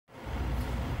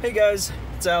Hey guys,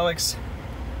 it's Alex.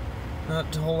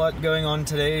 Not a whole lot going on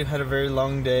today. Had a very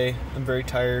long day. I'm very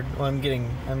tired. Well, I'm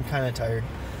kind of tired.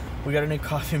 We got a new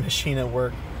coffee machine at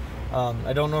work.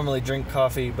 I don't normally drink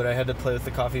coffee, but I had to play with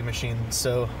the coffee machine.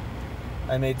 So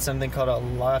I made something called a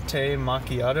latte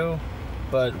macchiato,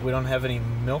 but we don't have any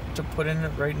milk to put in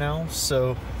it right now.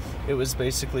 So it was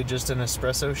basically just an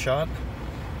espresso shot.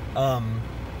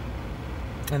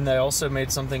 And I also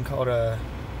made something called a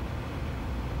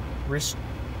ristretto,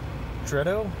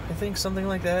 I think, something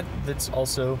like that. That's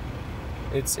also,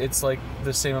 it's like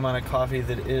the same amount of coffee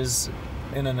that is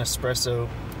in an espresso,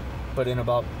 but in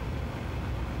about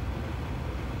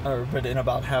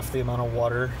half the amount of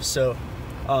water. So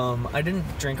I didn't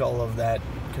drink all of that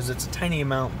because it's a tiny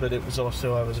amount, but it was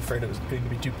also, I was afraid it was going to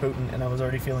be too potent, and I was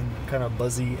already feeling kind of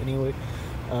buzzy anyway.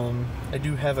 I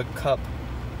do have a cup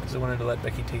because I wanted to let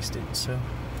Becky taste it. So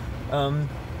I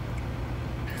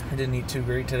didn't eat too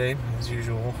great today, as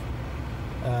usual.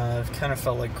 I've kind of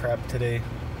felt like crap today,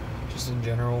 just in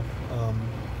general.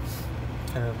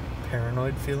 Kind of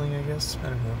paranoid feeling, I guess. I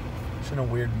don't know. Just in a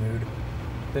weird mood.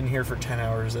 Been here for 10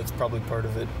 hours, that's probably part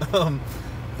of it.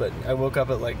 But I woke up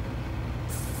at like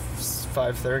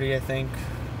 5:30, I think,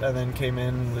 and then came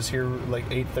in, was here like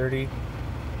 8:30,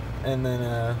 and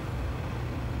then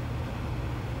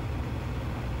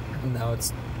now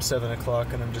it's 7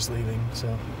 o'clock and I'm just leaving,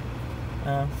 so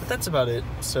but that's about it.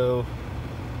 So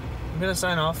I'm gonna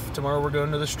sign off. Tomorrow we're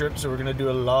going to the strip, so we're gonna do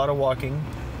a lot of walking.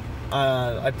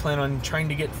 I plan on trying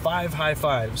to get 5 high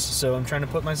fives, so I'm trying to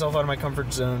put myself out of my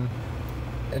comfort zone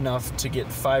enough to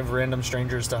get 5 random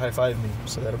strangers to high five me,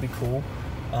 so that'll be cool.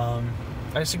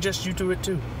 I suggest you do it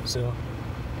too. So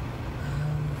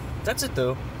that's it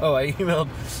though. Oh, I emailed,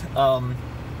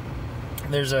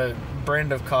 there's a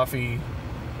brand of coffee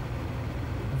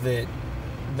that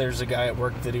there's a guy at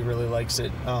work that he really likes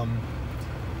it.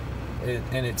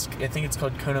 And I think it's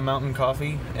called Kona Mountain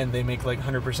Coffee, and they make like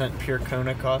 100% pure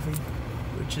Kona coffee,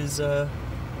 which is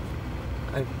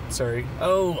I'm sorry.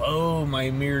 Oh, my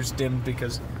mirror's dimmed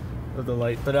because of the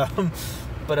light.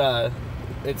 But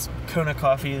it's Kona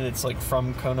coffee that's like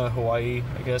from Kona, Hawaii,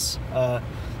 I guess.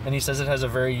 And he says it has a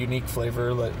very unique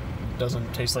flavor that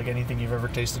doesn't taste like anything you've ever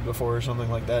tasted before or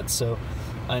something like that. So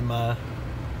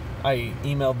I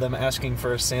emailed them asking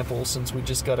for a sample, since we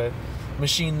just got a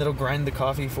machine that'll grind the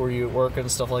coffee for you at work and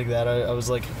stuff like that. I was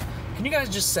like, can you guys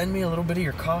just send me a little bit of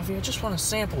your coffee? I just want to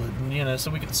sample it,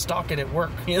 so we can stock it at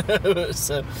work,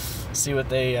 So see what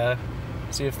they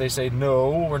see if they say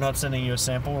no, we're not sending you a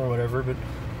sample or whatever. But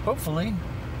hopefully,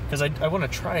 because I want to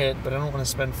try it, but I don't want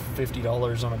to spend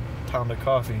 $50 on a pound of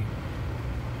coffee.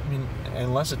 I mean,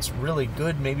 unless it's really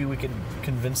good, maybe we can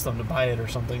convince them to buy it or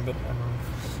something. But I don't know.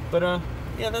 But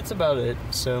yeah, that's about it.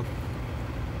 So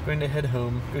I'm going to head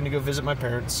home. Going to go visit my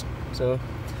parents. So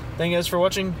thank you guys for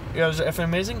watching. You guys are effing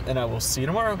amazing, and I will see you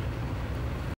tomorrow.